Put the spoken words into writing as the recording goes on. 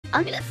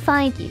I'm gonna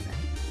find you.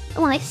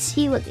 And when I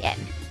see you again,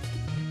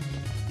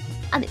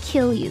 I'm gonna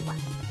kill you.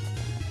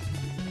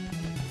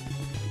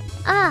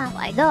 Ah,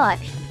 my god.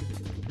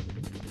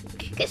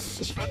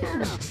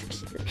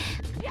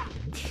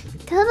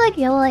 Sounds like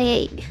you're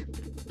like...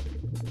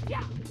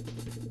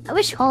 I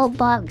wish all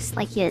bugs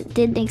like you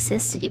didn't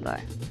exist anymore.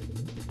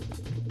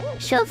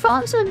 Sure,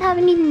 frogs wouldn't have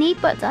any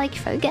need, but I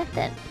forget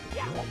them.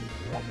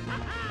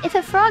 If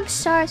a frog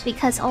starves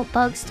because all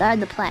bugs die on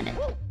the planet,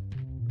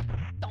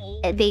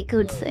 it'd be a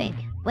good thing.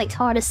 Like,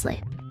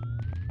 honestly.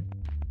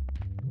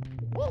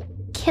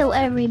 Kill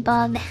every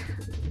bug.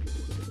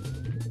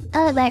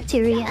 Other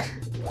bacteria.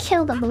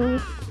 Kill them all.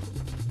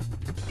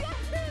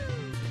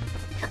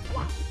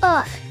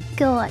 Oh,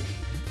 God.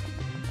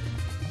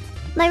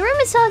 My room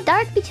is all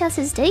dark because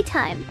it's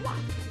daytime.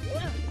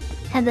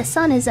 And the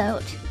sun is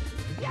out.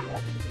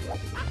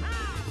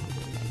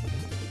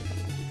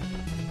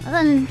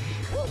 Then...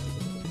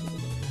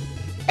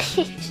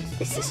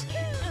 this is...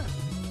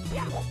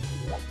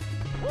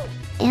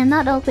 And I'm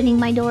not opening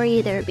my door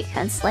either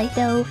because, like,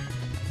 though...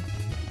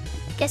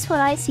 Guess what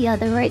I see on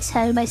the right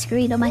side of my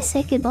screen on my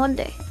second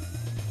monitor?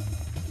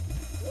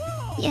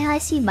 Yeah, I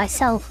see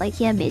myself, like,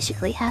 yeah,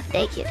 basically half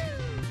naked.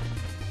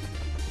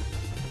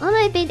 Well,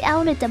 I've been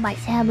outed to my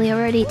family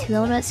already, to be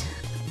honest.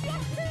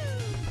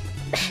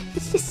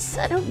 It's just,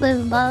 I don't live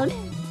alone.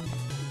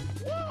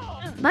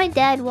 My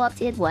dad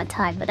walked in one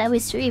time, but I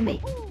was streaming.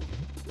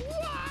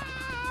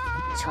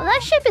 So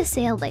that ship has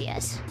sailed, I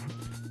guess.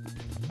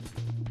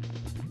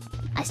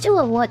 I still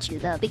won't watch you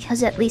though,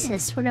 because at least it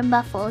sort of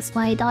muffles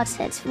my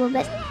nonsense a little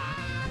bit.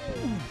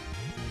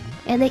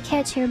 And they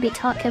can't hear me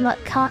talking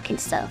about cock and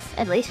stuff,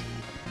 at least.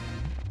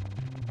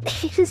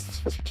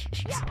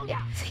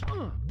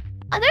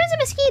 Oh, there's a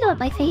mosquito on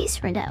my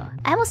face right now.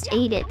 I almost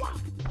ate it.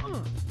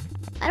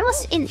 I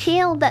almost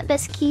inhaled that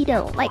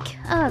mosquito. Like,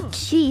 oh,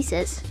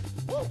 Jesus.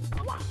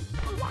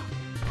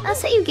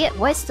 That's how you get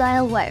West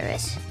Nile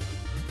virus.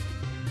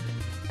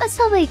 That's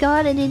how they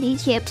got it in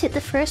Egypt in the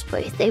first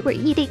place. They were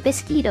eating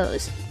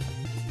mosquitoes.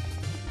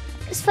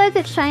 It's like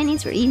the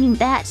Chinese were eating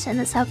bats, and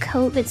that's how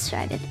COVID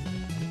started.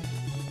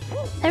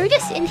 They were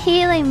just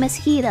inhaling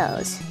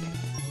mosquitoes.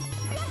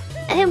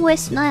 And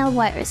West Nile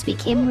virus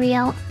became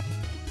real.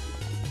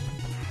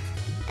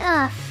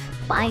 Ah,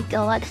 my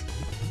god.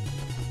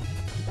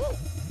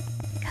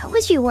 How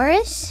was you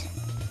worse?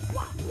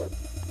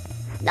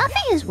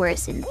 Nothing is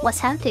worse than what's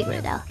happening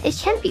right now. It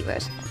can't be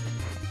worse.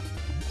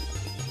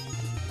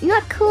 You're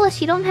not cool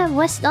if you don't have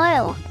West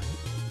Nile.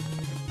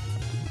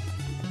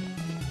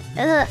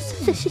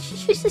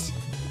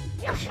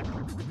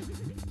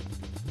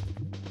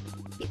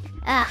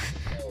 Ah.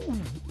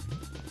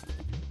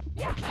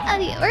 I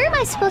mean, where am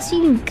I supposed to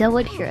even go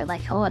in here,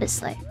 like,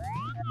 honestly?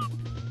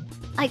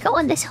 I go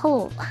in this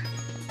hole.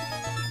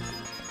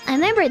 I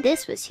remember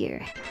this was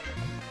here.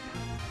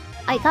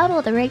 I got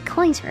all the red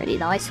coins already,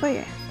 though, I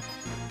swear.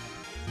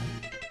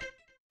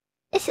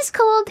 This is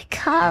called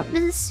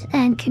cars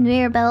and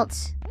conveyor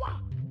belts.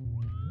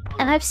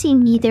 And I've seen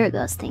neither of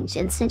those things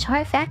in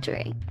Central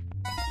Factory.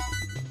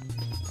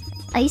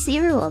 I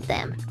zero of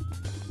them.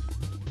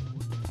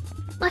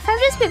 I've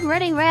just been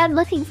running around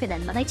looking for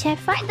them, but I can't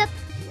find them.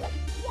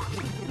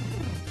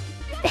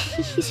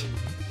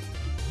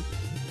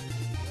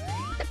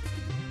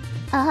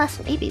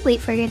 So maybe we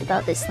forget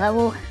about this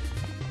level.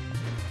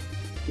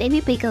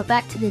 Maybe we go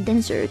back to the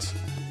desert.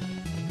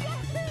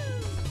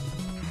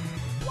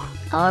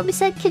 Oh, we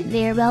said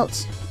conveyor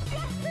belts.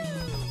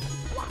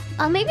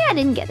 Oh, maybe I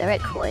didn't get the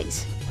red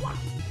coins.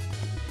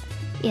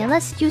 Yeah,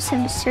 let's do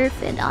some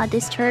surfing on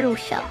this turtle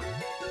shell.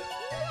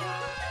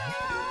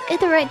 Get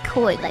the red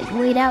coin, like,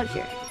 wait out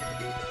here.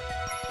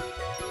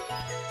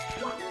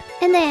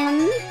 And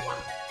then...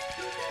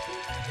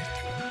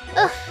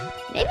 ugh,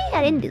 maybe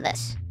I didn't do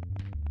this.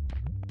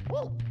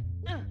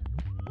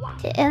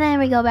 And then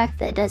we go back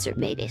to the desert,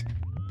 maybe.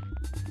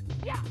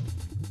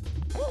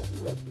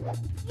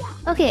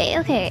 Okay,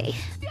 okay.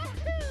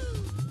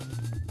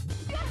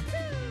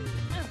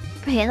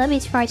 Okay, let me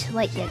try to,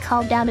 like,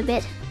 calm down a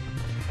bit.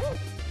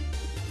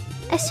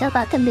 I still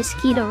thought the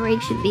mosquito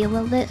ring should be a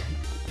little bit.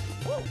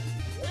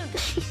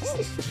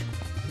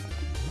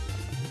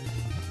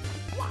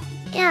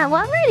 Yeah,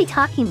 what were we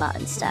talking about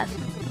and stuff?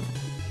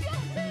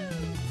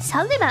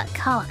 Something about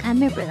cock, I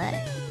remember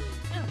that.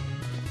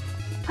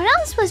 What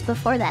else was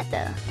before that,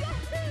 though?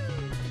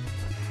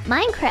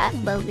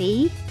 Minecraft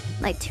movie,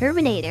 like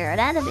Terminator or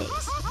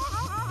database.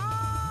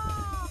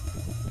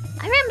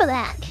 I remember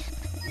that.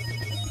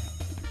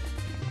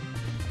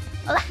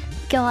 Oh,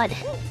 God.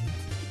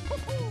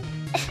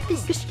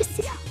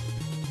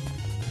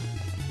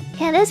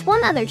 Yeah, there's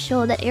one other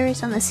show that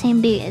airs on the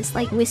same day as,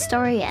 like,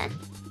 Wisteria.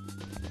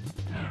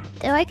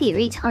 They might be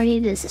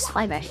retarded as a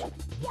slimer.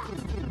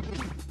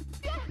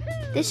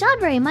 There's not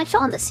very much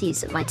on the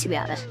season, like, to be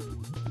honest.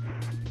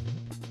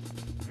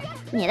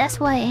 Yeah, that's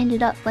why I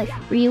ended up, like,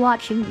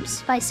 rewatching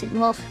Spice and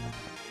Wolf.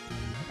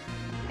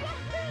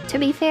 To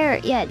be fair,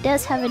 yeah, it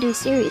does have a new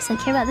series that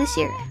came out this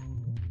year.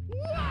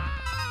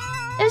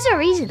 There's a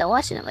reason to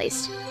watch it, at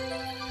least.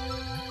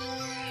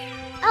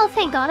 Oh,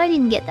 thank God I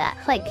didn't get that.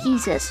 Like,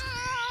 Jesus.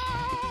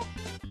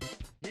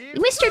 You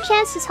missed your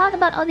chance to talk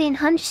about all the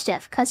unhinged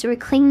stuff because you were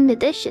cleaning the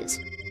dishes.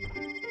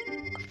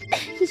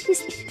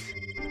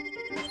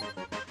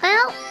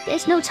 Well,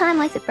 there's no time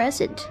like the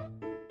present.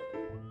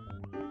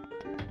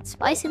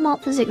 Spicy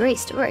Malt is a great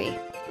story.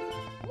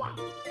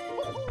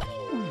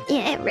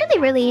 Yeah, it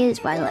really is,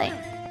 by the way.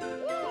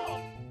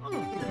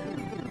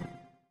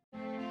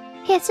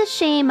 Yeah, it's a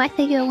shame. I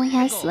think it only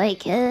has,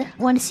 like,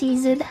 one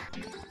season.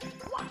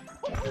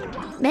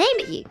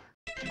 Maybe.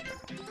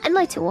 I'd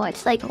like to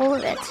watch, like, all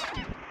of it.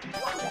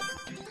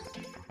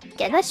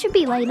 Yeah, that should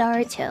be like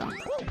Naruto.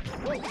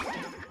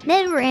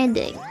 Never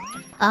ending.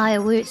 I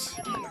wish.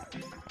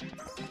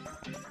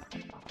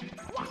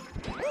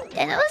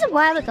 Yeah, that was a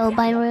while ago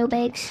by Royal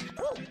Bakes.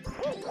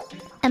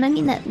 And I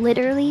mean that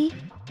literally.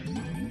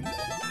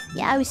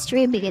 Yeah, I was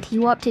streaming it. He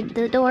walked into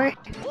the door.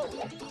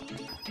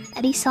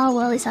 And he saw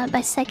well he's on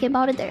my second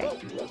monitor.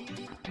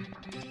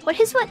 What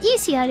is what you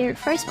see on your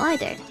first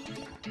monitor?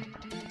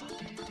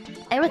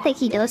 I don't think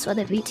he knows what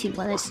a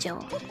Vtuber is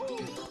still.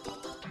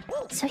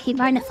 So he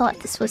might have thought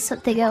this was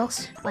something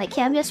else. Like,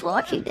 yeah, I'm just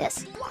watching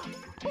this.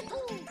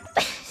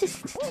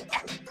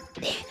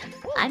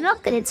 I'm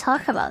not gonna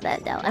talk about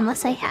that though,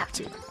 unless I have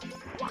to.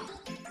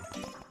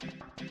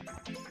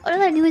 What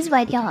do I do is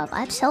my job?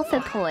 I'm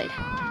self-employed.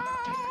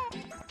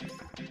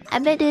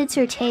 I'm an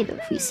entertainer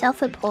who's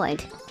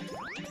self-employed.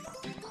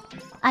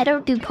 I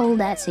don't do pole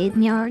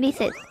dancing or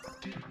anything.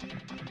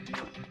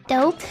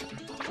 Dope.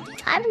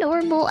 I'm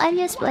normal, I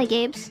just play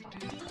games.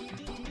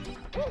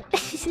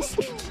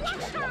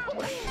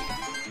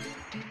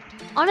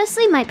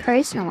 Honestly, my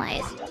personal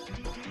life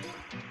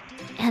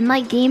and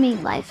my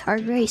gaming life are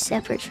very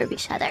separate from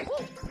each other.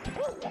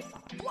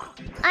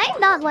 I'm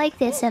not like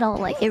this at all,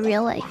 like in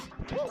real life.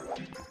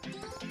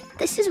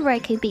 This is where I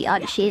could be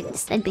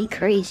unhinged and be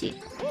crazy.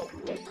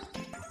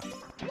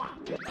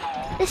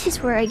 This is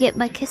where I get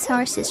my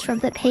catharsis from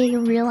the pain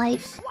in real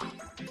life.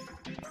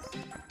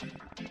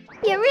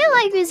 Yeah, real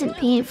life isn't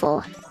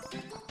painful.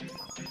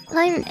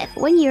 Like,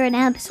 when you're an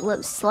absolute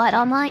slut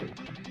online,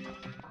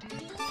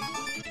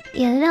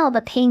 yeah, then all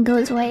the pain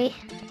goes away.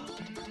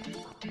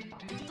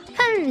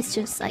 And it's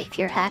just like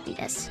pure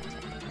happiness.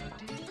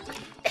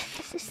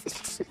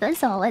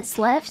 That's all that's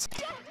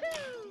left.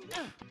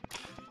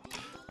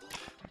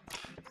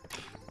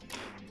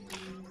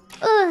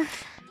 Ugh.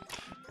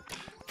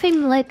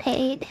 Primly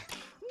paid.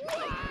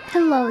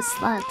 Hello,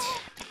 slut.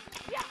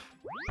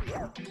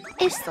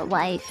 It's the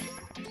life.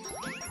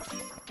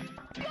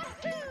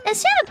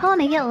 It's not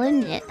upon a hill,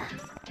 isn't it?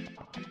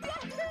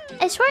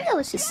 I swear I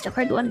was just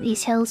stored one of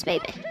these hills,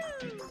 baby.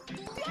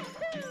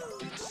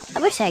 I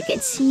wish I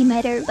could see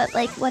better, but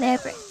like,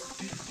 whatever.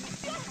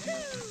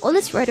 We'll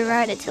just ride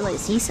around until I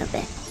see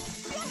something.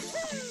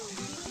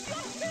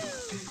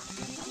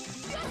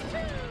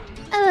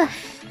 Ugh.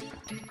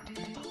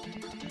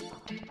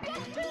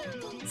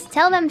 Let's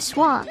tell them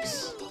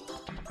swamps.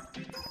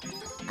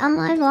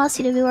 Online lost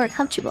you to be more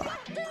comfortable.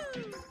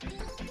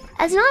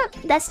 That's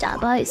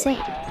not what I was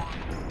saying.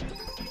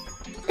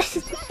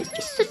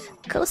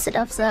 Close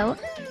enough, though.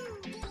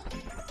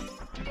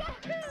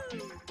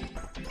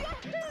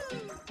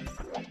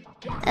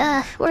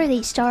 Where are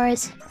these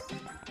stars?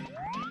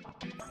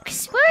 I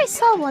swear I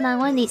saw one on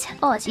one of these.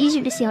 Oh, it's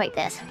easier to see like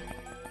this.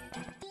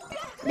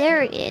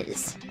 There it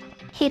is.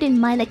 Hidden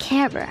by the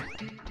camera.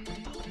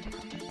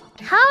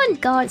 How in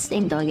God's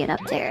name do I get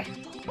up there?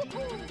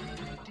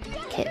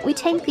 Okay, we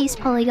take these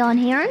polygon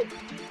here.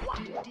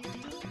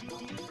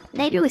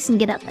 Maybe we can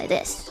get up by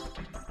this.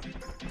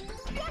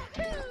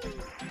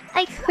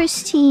 Hi,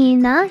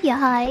 Christina. Yeah,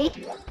 hi.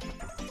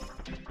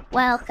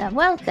 Welcome,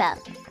 welcome.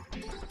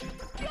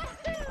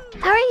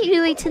 How are you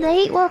doing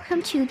today?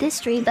 Welcome to this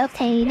stream of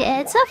pain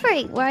and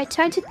suffering, where I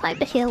try to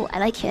climb a hill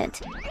and I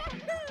can't.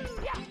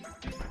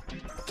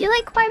 Do you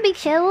like climbing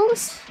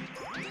hills?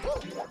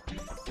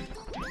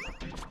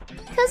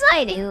 Cause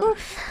I do.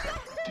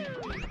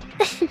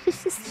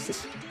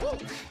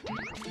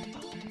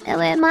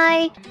 Anyway,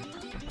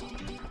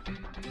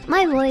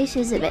 my voice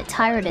is a bit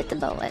tired at the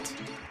moment.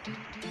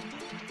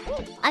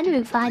 I'm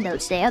doing fine though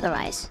today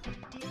otherwise.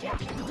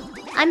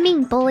 I'm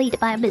being bullied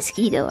by a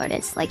mosquito and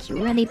it's like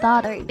really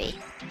bothering me.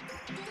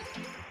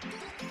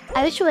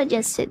 I wish I would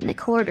just sit in the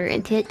corner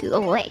and it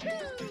go away.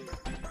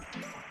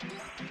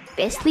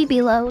 Basically be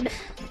alone.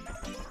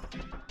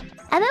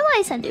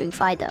 Otherwise I'm doing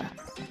fine though.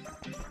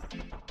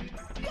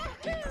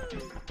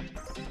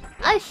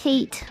 I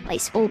hate my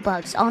school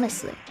bugs,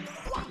 honestly.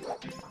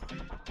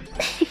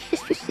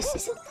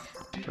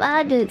 But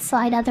I'm doing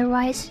fine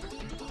otherwise.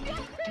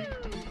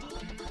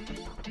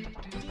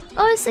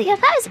 Honestly,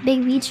 if I was a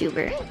big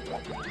VTuber,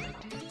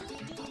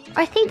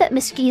 I think that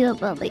mosquito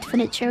bullied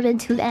when it turned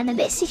into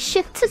animation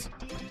shit.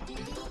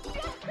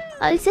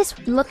 I was just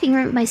looking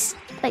around my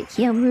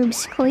room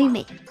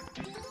screaming.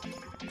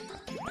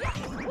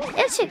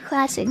 It's a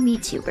classic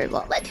VTuber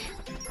moment.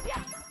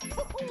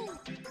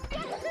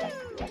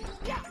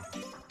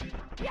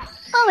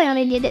 Oh, I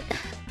only did it.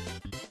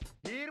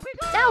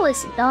 That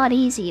was not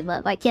easy,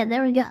 but like, yeah,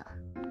 there we go.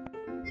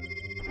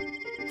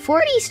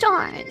 40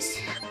 stars!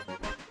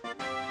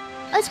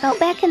 Let's go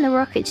back in the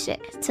rocket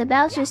ship to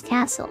Bowser's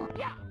castle.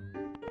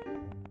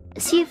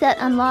 See if that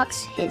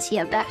unlocks his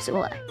back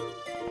door.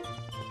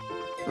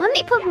 Let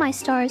me put my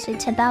stars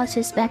into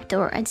Bowser's back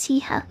door and see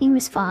how he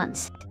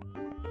responds.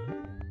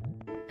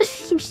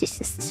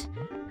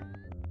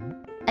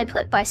 I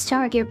put my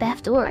star in your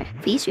back door.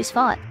 Please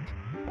respond.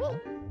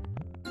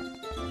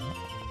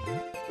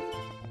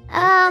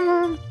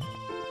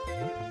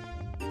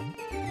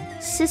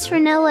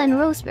 Citronella and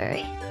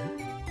Rosemary.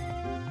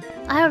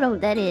 I don't know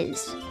what that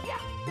is.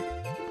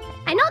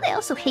 I know they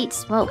also hate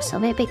smoke, so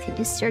maybe I could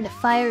just start a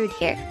fire in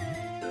here.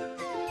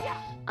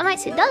 Oh,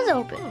 nice, it does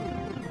open.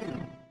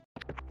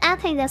 I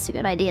think that's a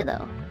good idea,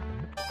 though.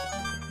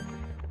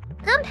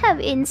 I don't have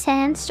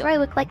incense, or I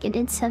look like an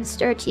incense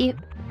star to you.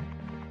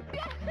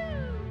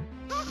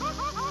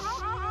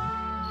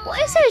 Why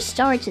is there a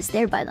star just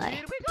there, by the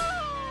way?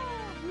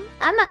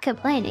 I'm not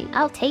complaining,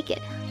 I'll take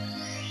it.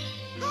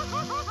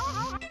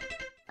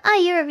 Ah,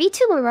 you're a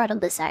Vtuber model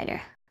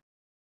designer.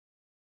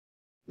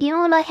 You know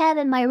what I have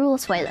in my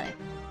rules, Twilight?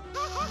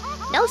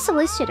 No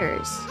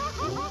solicitors.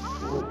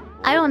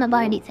 I don't want to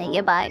buy anything,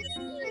 you buy.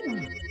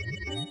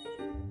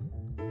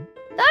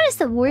 That is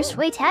the worst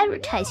way to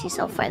advertise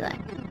yourself,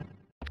 Twilight.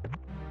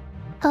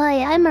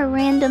 Hi, I'm a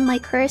random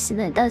person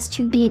that does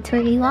 2D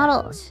 3D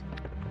models.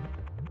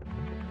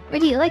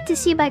 Would you like to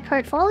see my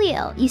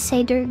portfolio? You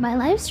say during my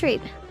live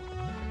stream.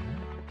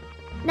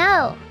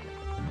 No,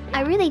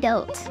 I really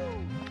don't.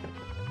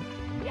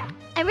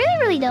 I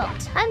really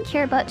don't. I don't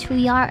care about who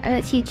you are or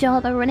if you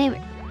job or whatever.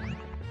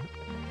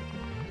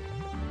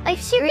 Like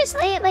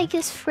seriously,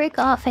 just freak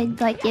off and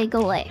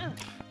go away.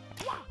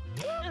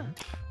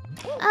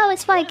 Oh,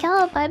 it's my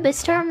job. I'm a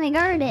storming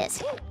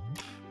artist.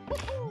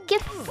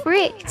 Get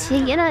freaked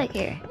and get out of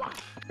here.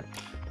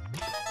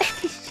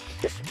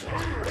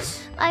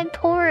 I'm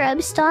poor,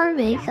 I'm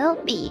starving,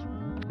 help me.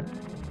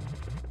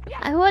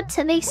 I want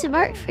to make some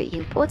art for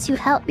you. Won't you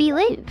help me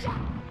live?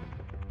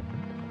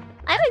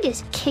 I would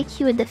just kick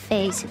you in the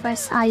face if I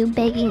saw you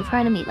begging in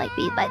front of me like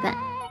me by then.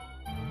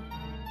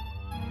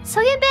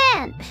 So you're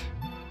banned!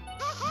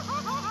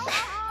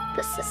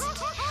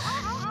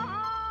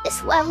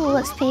 This level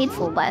was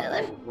painful, by the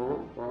way.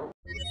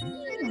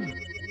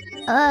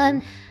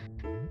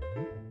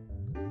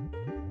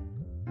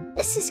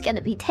 This is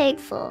gonna be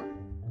painful.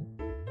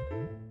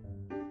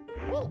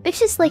 It's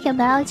just like a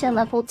Bowser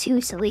level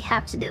 2, so we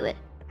have to do it.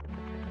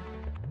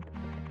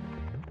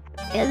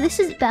 Yeah, this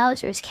is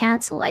Bowser's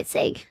castle, I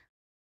think.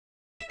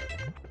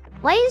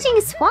 Why is he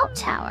a swamp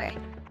tower?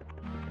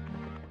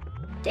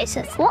 It's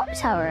a swamp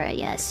tower, I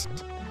guess.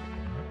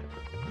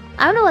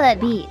 I don't know what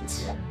that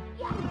means.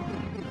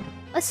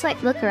 Let's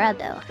look around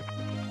though.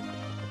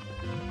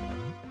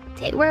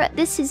 Okay,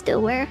 this is the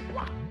where?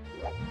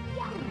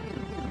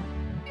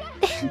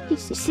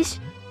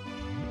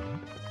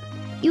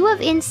 You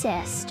have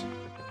incest.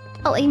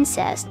 Oh,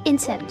 incest.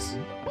 Incense.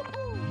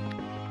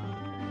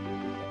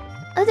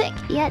 Oh,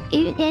 yeah,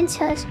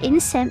 incest.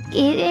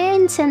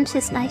 Incense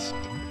is nice.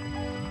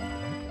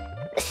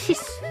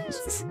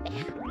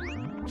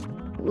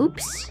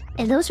 Oops.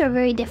 And those are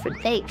very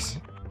different things.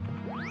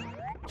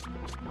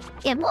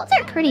 Yeah, both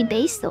are pretty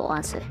base though,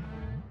 honestly.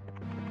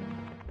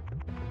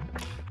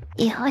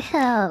 Yeah, I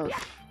have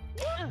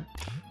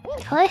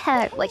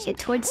a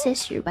twin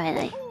sister by the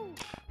way.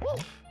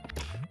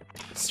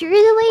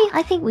 Seriously?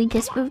 I think we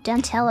just moved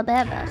down to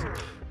Alabama.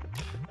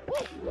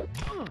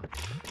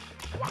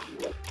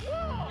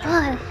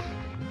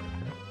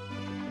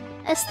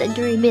 That's the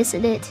dream,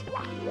 isn't it?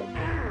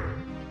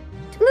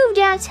 To move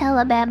down to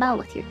Alabama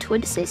with your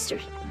twin sister.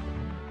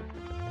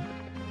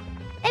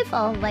 If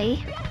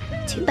only.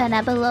 Too bad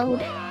I'm alone.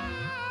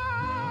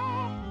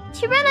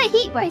 Too bad I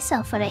hate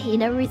myself and I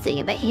hate everything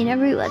and I hate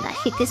everyone. I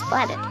hate this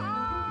planet.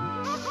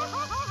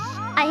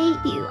 I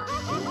hate you.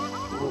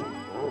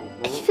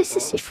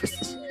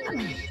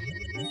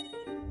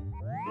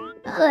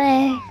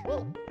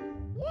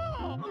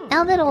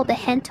 Now that all the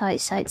hentai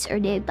sites are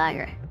named by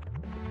her,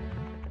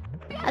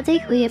 I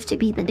think we have to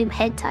be the new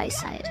hentai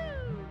site.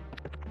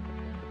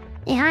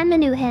 Yeah, I'm the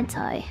new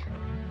hentai.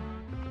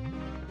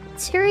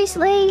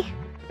 Seriously?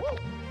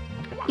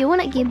 You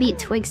wanna give me a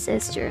twin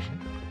sister?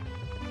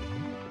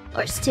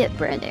 Or step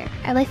brother,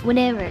 or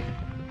whatever.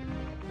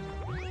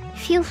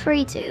 Feel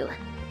free to.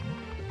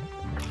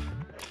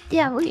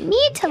 Yeah, we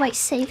need to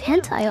save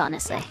hentai,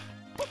 honestly.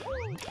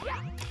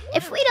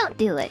 If we don't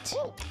do it,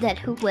 then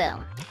who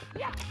will?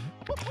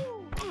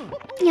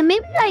 Yeah,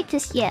 maybe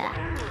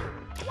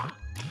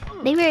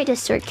maybe I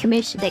just start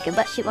commissioning a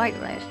bunch of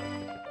artwork.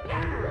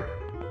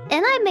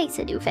 And I make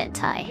the new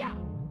hentai.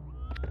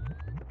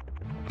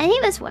 I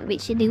think that's what we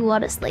should do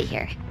honestly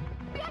here.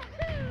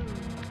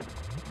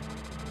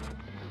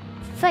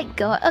 Thank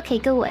God. Okay,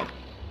 go away.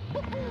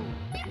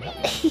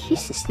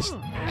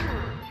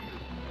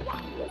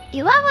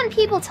 You love when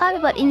people talk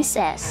about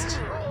incest.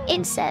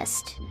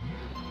 Incest.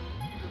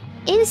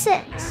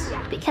 Incense.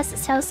 Because it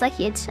sounds like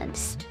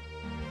incense.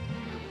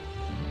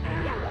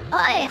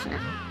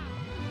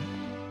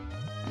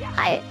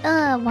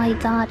 Oh my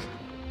God.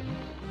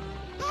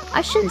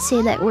 I shouldn't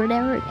say that word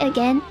ever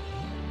again.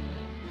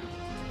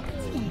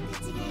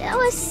 That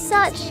was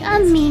such a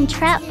mean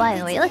trap, by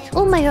the way. Like,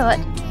 oh my god.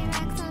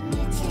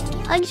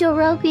 Hi, Joe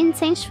Rogan,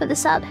 thanks for the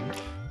sub.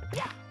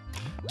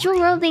 Joe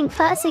Rogan,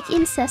 classic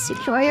incest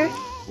destroyer.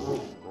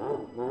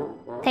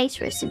 Thanks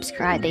for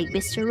subscribing,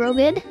 Mr.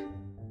 Rogan.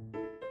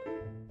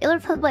 You'll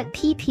put like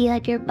PP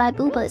like your my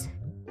boobas.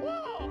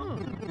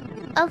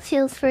 I'll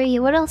feel free.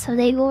 What else have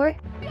they for?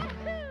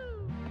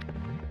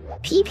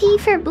 PP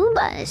for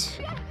boobas.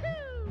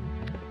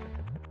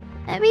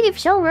 I mean, if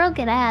Joe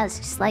Rogan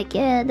asks, like,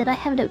 yeah, then I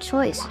have no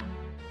choice.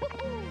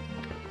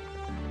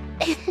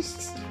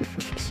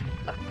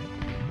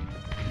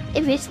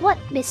 If it's what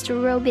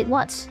Mr. Rogan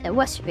wants,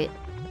 what's it?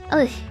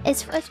 Oh,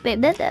 it's what's blah,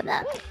 blah, blah,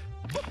 blah.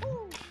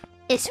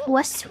 It's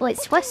west.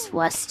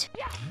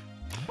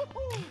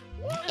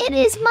 It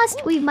is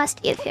must we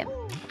must give him.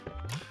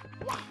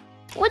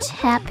 What's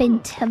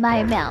happened to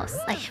my mouth?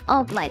 Like,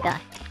 oh my god.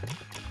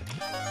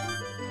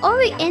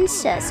 Only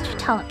incest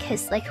talk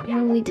has like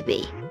ruined to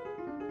be.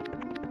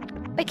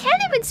 I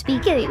can't even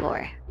speak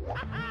anymore.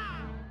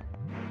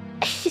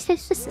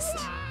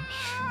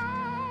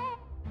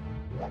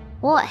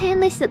 What? Hey, at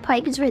least the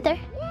pipe is right there.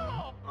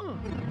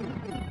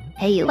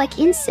 Hey, you like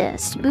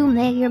incest? Boom,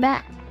 there you're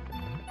back.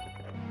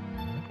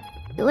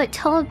 You like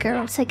tall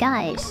girls to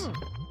guys.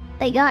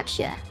 They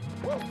gotcha.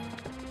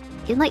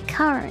 You like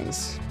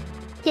cars.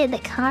 Yeah, the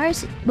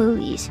cars and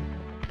movies.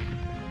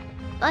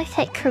 Like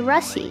that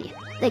Karasi.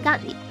 They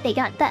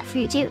got that for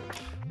you too.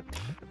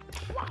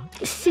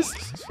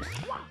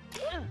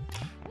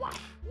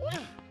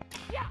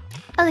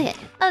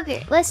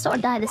 Okay, let's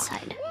not die this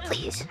side,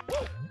 please.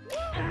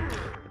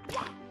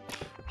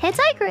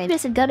 Hentai grade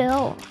isn't good at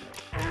all.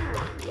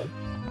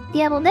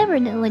 Yeah, we'll never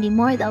know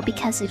anymore though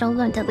because it all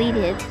got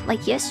deleted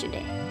like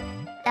yesterday.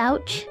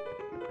 Ouch.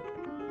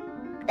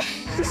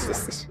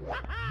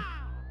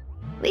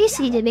 We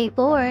see to be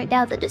bored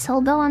now that it's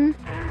all gone.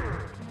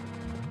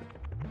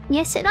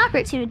 Yes, an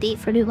opportunity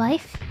for new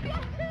life.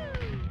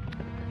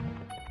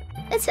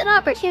 It's an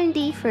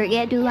opportunity for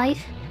a new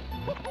life.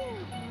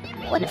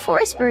 When the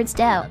forest burns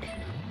down,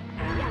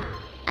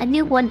 a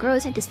new one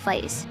grows into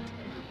place.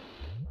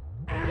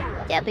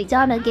 Yeah, we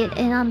gotta get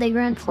in on the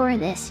ground floor of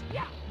this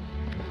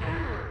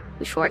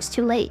before it's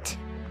too late.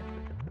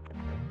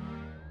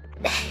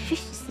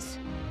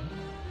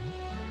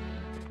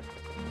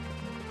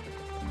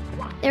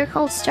 They're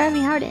called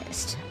starving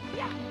artists.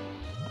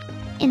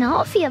 And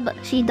I'll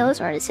feed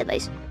those artists at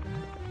least.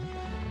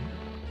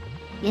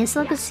 As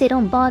long as they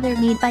don't bother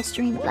me by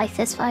stream like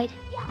this fight.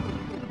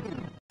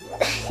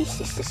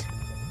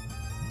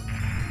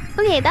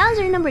 Okay,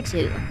 Bowser number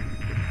 2.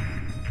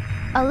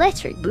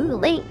 Electric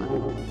Boogaloo.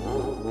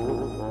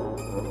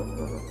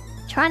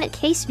 Trying to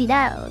case me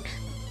down.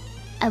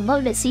 I'd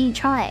love to see you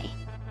try.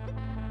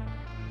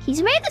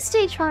 He's made the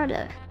stage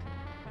harder.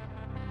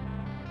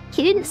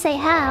 He didn't say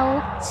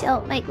how,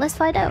 so like, let's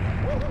find out.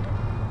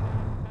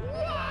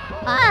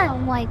 Oh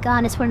my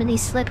god, it's one of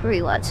these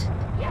slippery ones.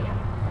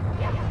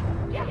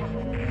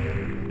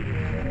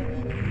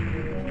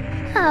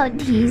 Oh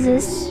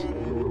Jesus.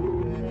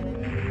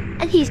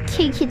 And he's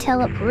King can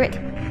teleport.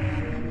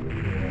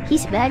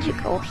 He's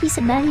magical. He's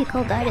a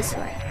magical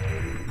dinosaur.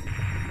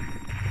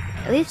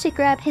 We have to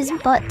grab his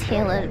butt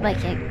tail and like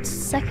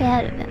suck it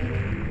out of him.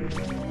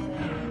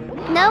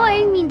 No, I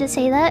didn't mean to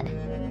say that.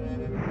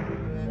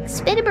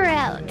 Spit him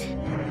around.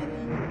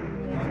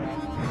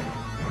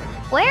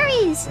 Where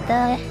is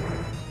the...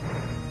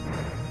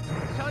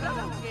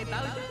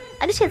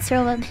 I just can't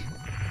throw him.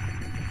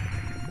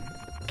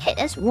 Okay,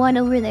 there's one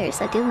over there. Is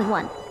that the only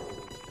one?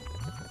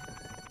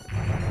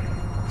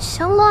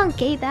 So long,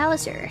 gay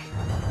Bowser.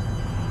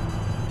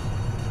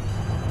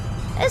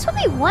 There's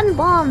only one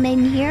bomb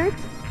in here.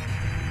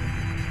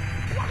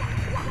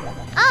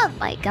 Oh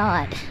my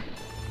god.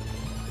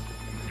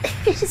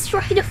 It's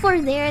right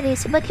over there. It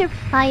is, but you're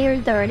fire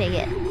darting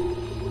it.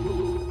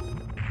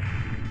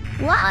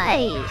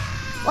 Why?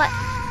 What?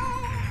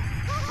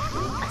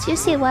 I was gonna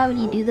say, why would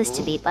you do this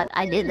to me? But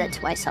I did that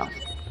to myself.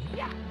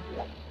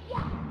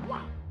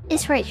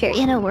 It's right here.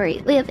 Yeah, don't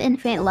worry. We have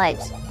infinite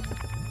lives.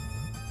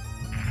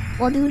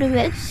 We'll do the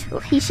rest.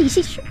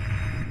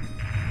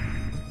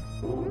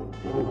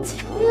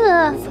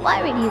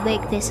 Why would you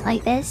make this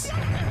like this?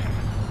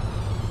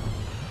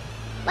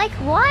 Like,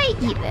 why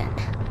even?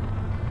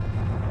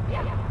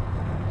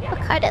 What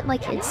kind of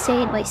like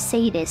insane like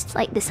sadist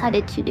like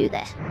decided to do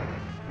that?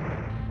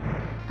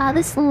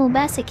 This little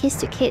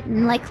masochistic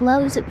kitten like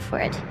loves it for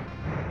it.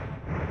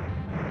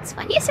 It's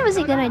fine. Yes, it was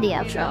a good idea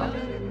after all.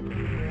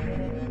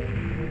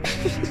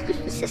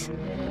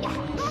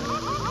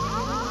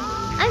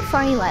 I'm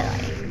funny, by the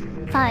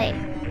way. Fine.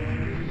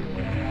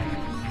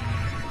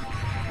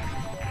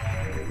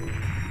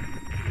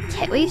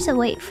 Okay, we have to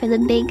wait for the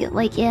big,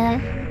 like,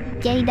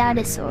 gay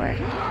dinosaur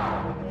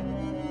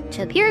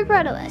to appear in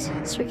front of us,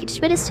 so we can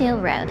spin his tail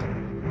around.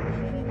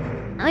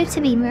 I have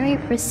to be very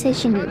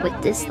precision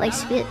with this, like,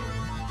 spit.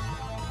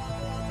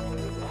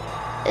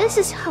 This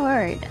is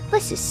hard.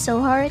 This is so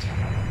hard.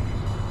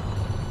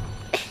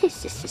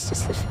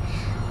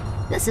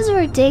 This is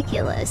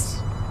ridiculous.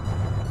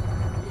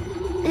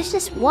 There's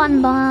just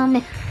one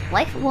bomb.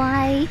 Like,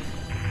 why?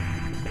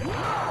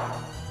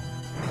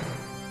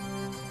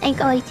 Thank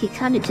God you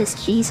kinda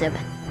just cheese him.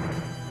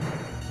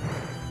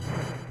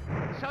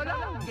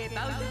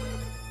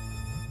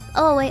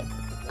 Oh wait.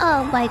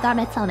 Oh my god,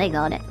 I thought I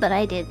got it, but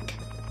I didn't.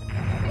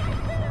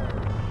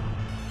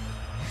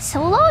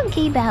 So long,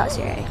 King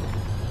Bowser.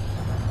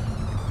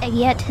 And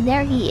yet,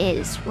 there he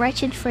is,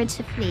 right in front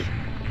of me.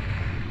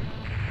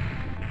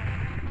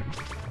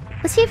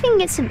 Let's see if we can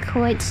get some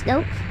coins.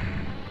 Nope.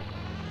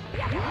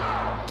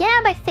 Get out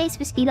of my face,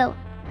 mosquito.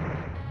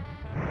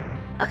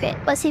 Okay,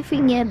 let's see if we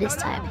can get him this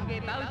time.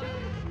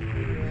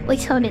 We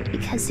told it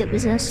because it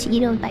was a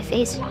mosquito in my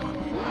face.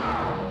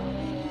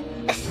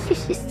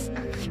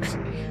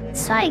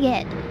 Let's try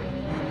again.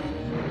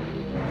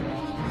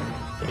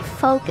 Okay,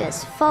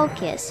 focus,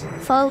 focus,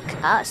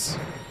 focus,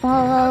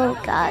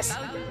 focus.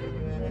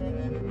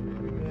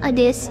 I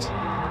missed.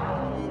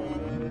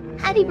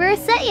 Happy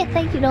birthday!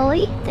 Thank you,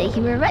 Dolly. Thank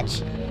you very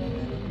much.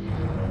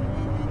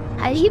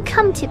 How do you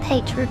come to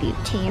pay tribute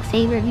to your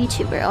favorite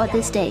VTuber on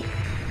this day?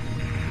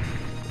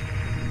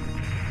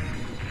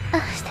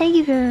 Thank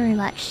you very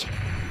much.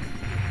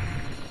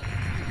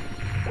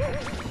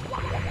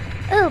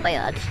 Oh my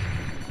god.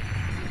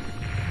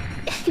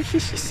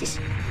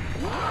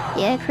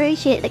 Yeah, I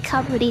appreciate the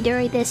company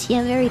during this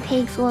very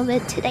painful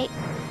event today.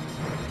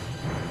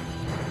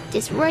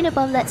 Just right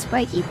above that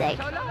spiky thing.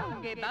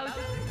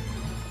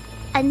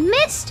 I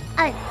missed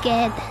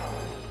again.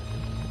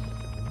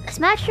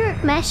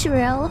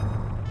 Mario.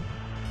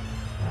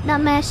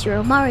 Not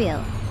Mario,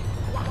 Mario.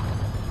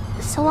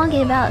 So long,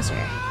 Game Bowser.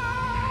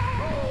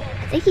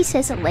 I think he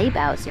says a lay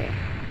Bowser.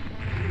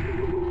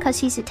 Cause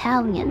he's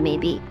Italian,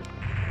 maybe.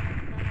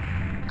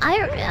 I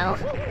don't know.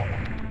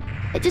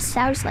 It just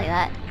sounds like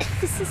that.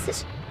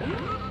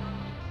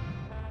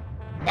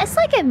 That's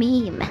like a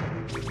meme.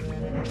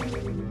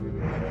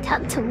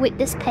 Time to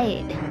witness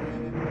pain.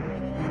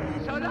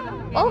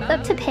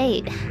 Welcome to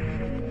pain.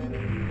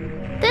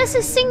 There's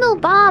a single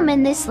bomb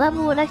in this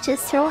level and I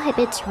just throw him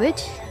into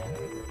it.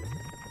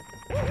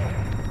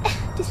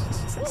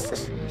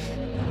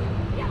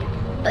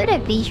 I'm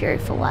gonna be here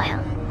for a while.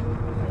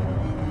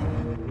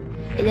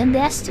 And then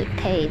that's the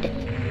pain.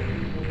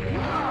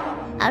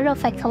 I don't know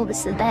if I call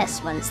this the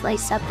best one, it's like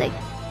something.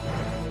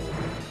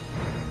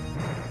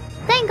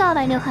 Thank God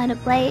I know how to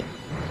play.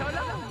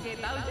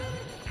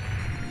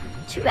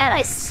 Too bad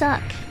I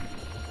suck.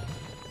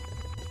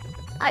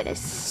 I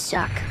just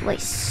suck, like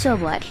so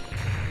much.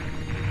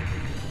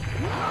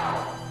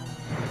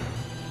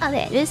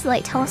 Okay, just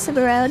like toss him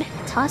around,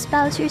 toss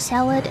Bowser's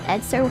salad,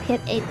 and throw him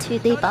into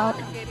the bomb.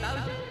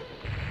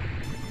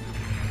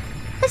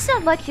 That's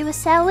not much of a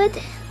salad.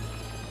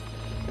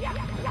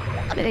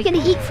 What are we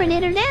gonna eat for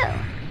dinner now?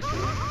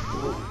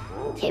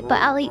 Okay,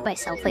 but I'll eat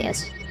myself,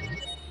 yes.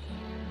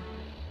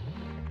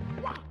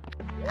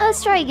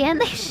 Let's try again.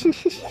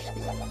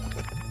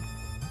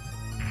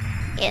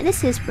 Yeah,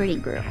 this is pretty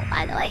brutal,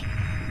 by the way.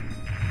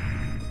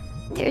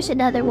 There's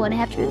another one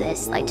after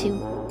this, like two.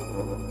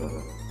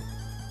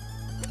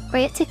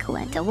 We have to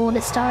collect a lot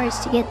of stars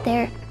to get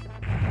there.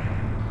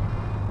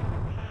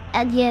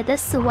 And yeah,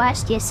 that's the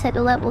wastiest set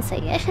of level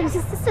thing.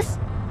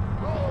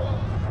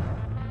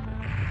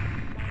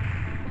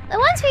 The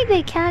ones we've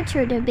been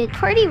captured have been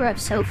pretty rough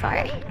so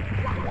far.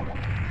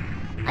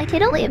 I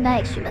can only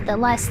imagine what the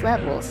last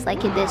levels,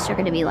 like in this, are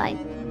gonna be like.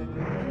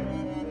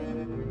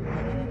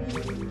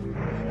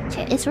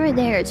 Okay, it's right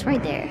there, it's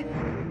right there.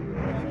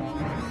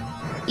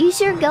 Use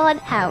your god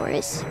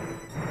powers.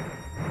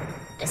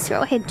 Just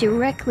throw him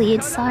directly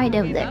inside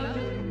of them.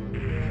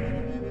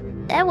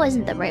 That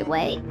wasn't the right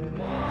way.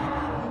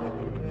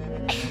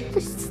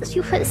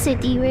 You put the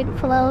demon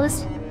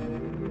flows.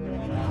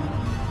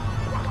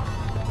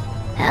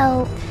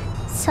 Help.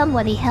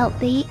 Somebody help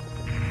me.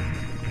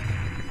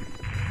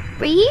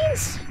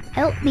 Please?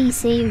 Help me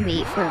save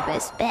me from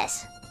this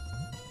mess.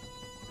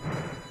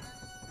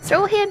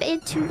 Throw him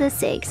into the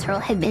sink. Throw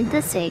him in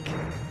the sink.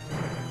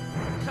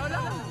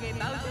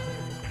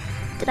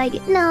 Did I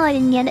get... No, I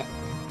didn't get it.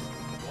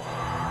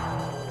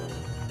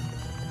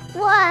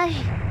 Why?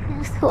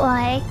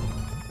 Why?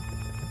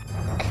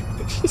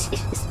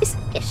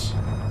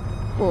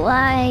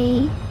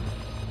 Why?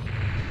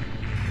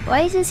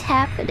 Why is this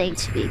happening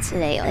to me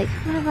today? Like,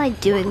 what am I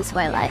doing with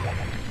my life?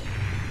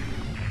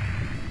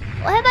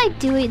 Why am I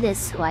doing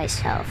this to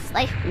myself?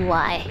 Like,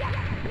 why?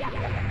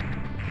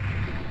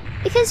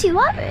 Because you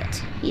love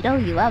it. You know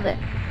you love it.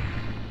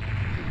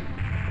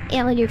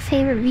 And when your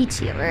favorite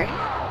VTuber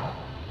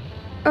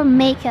or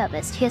makeup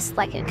is just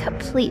like a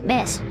complete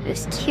mess,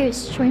 there's tears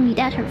streaming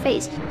down her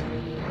face.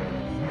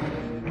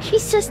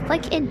 She's just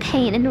like in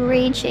pain and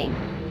raging.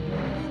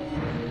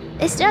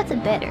 It's nothing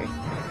better.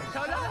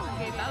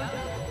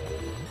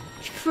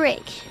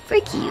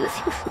 Frick you.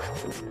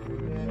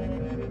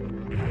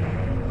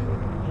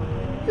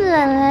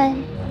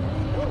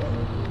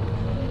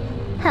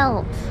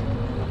 Help.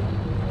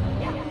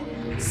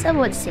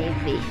 Someone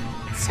save me.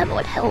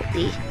 Someone help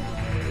me.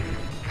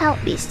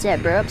 Help me,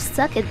 Stemmer. I'm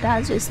stuck in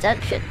Bowser's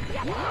dungeon.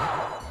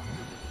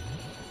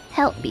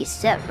 Help me,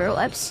 step bro,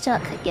 I'm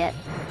stuck again.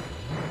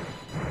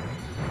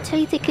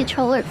 Take the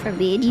controller from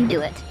me and you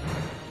do it.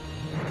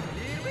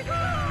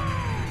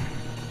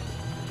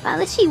 Wow,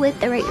 that she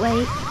went the right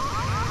way.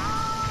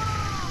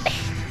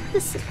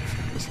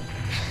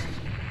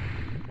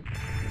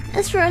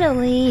 Let's run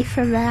away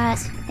from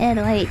that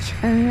and wait.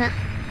 Can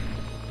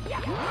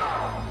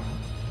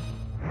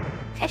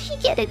she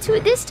get into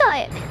it this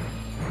time?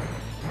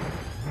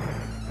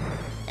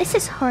 This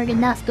is hard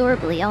enough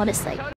normally, honestly.